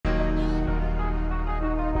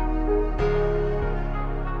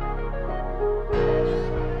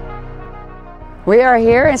We are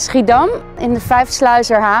here in Schiedam in the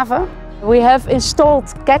Vijfsluizer haven. We have installed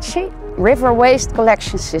Catchy river waste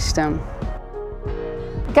collection system.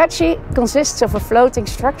 Catchy consists of a floating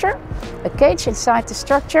structure, a cage inside the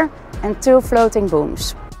structure and two floating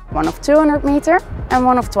booms, one of 200 meter and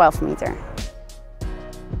one of 12 meter.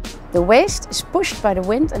 The waste is pushed by the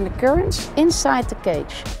wind and the currents inside the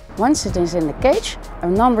cage. Once it is in the cage, a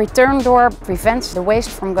non-return door prevents the waste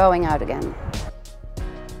from going out again.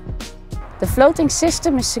 The floating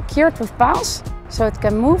system is secured with piles, so it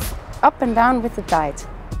can move up and down with the tide.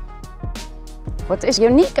 What is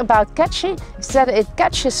unique about Catchy is that it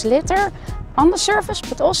catches litter on the surface,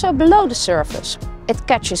 but also below the surface. It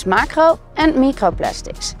catches macro and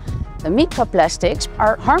microplastics. The microplastics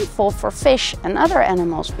are harmful for fish and other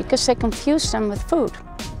animals because they confuse them with food.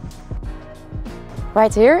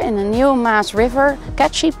 Right here in the New Maas River,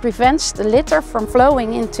 Catchy prevents the litter from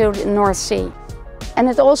flowing into the North Sea. And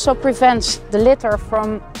it also prevents the litter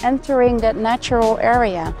from entering that natural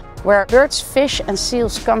area where birds, fish and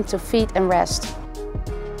seals come to feed and rest.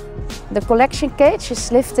 The collection cage is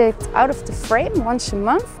lifted out of the frame once a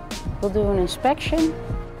month. We'll do an inspection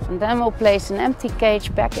and then we'll place an empty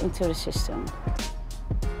cage back into the system.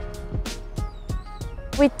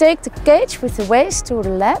 We take the cage with the waste to the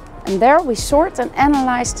lab and there we sort and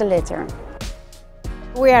analyze the litter.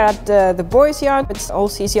 We are at the boys' yard, it's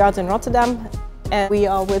Allseas yard in Rotterdam. And we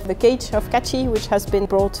are with the cage of Catchy, which has been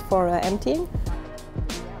brought for emptying.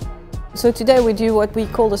 So today we do what we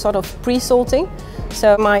call the sort of pre-salting.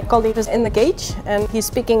 So my colleague is in the cage and he's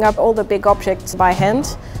picking up all the big objects by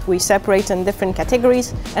hand. We separate in different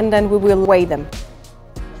categories and then we will weigh them.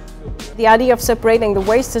 The idea of separating the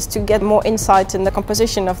waste is to get more insight in the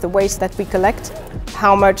composition of the waste that we collect.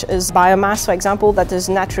 How much is biomass, for example, that is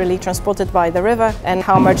naturally transported by the river, and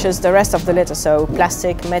how much is the rest of the litter, so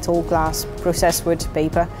plastic, metal, glass, processed wood,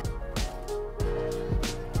 paper.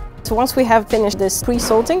 So once we have finished this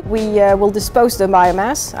pre-salting, we will dispose the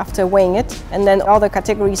biomass after weighing it, and then other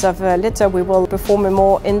categories of litter we will perform a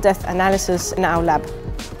more in-depth analysis in our lab.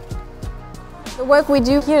 The work we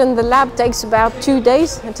do here in the lab takes about 2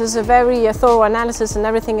 days. It is a very thorough analysis and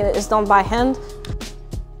everything is done by hand.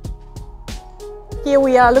 Here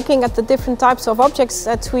we are looking at the different types of objects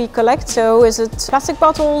that we collect. So is it plastic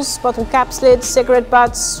bottles, bottle caps, lids, cigarette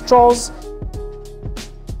butts, straws?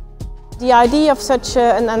 The idea of such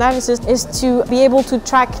an analysis is to be able to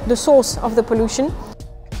track the source of the pollution.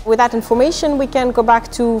 With that information we can go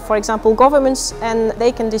back to, for example, governments, and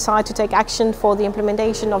they can decide to take action for the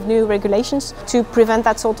implementation of new regulations to prevent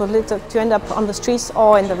that sort of litter to end up on the streets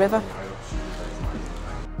or in the river.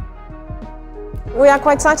 We are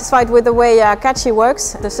quite satisfied with the way Catchy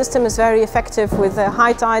works. The system is very effective with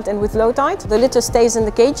high tide and with low tide. The litter stays in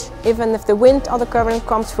the cage, even if the wind or the current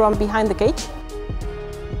comes from behind the cage.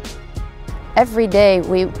 Every day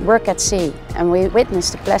we work at sea and we witness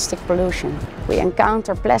the plastic pollution. We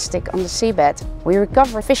encounter plastic on the seabed. We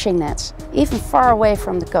recover fishing nets, even far away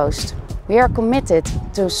from the coast. We are committed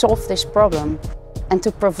to solve this problem and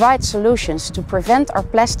to provide solutions to prevent our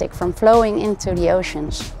plastic from flowing into the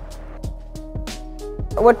oceans.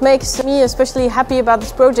 What makes me especially happy about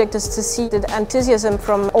this project is to see the enthusiasm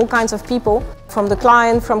from all kinds of people, from the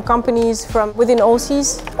client, from companies, from within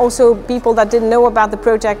Allseas. Also people that didn't know about the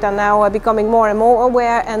project are now becoming more and more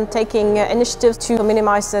aware and taking initiatives to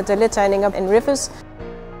minimize the litter ending up in rivers.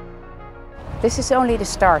 This is only the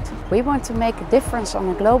start. We want to make a difference on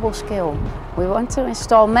a global scale. We want to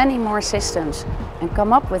install many more systems and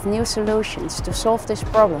come up with new solutions to solve this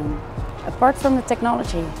problem. Apart from the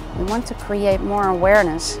technology, we want to create more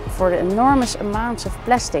awareness for the enormous amounts of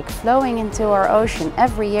plastic flowing into our ocean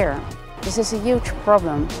every year. This is a huge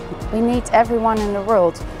problem. We need everyone in the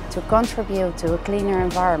world to contribute to a cleaner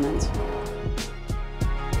environment.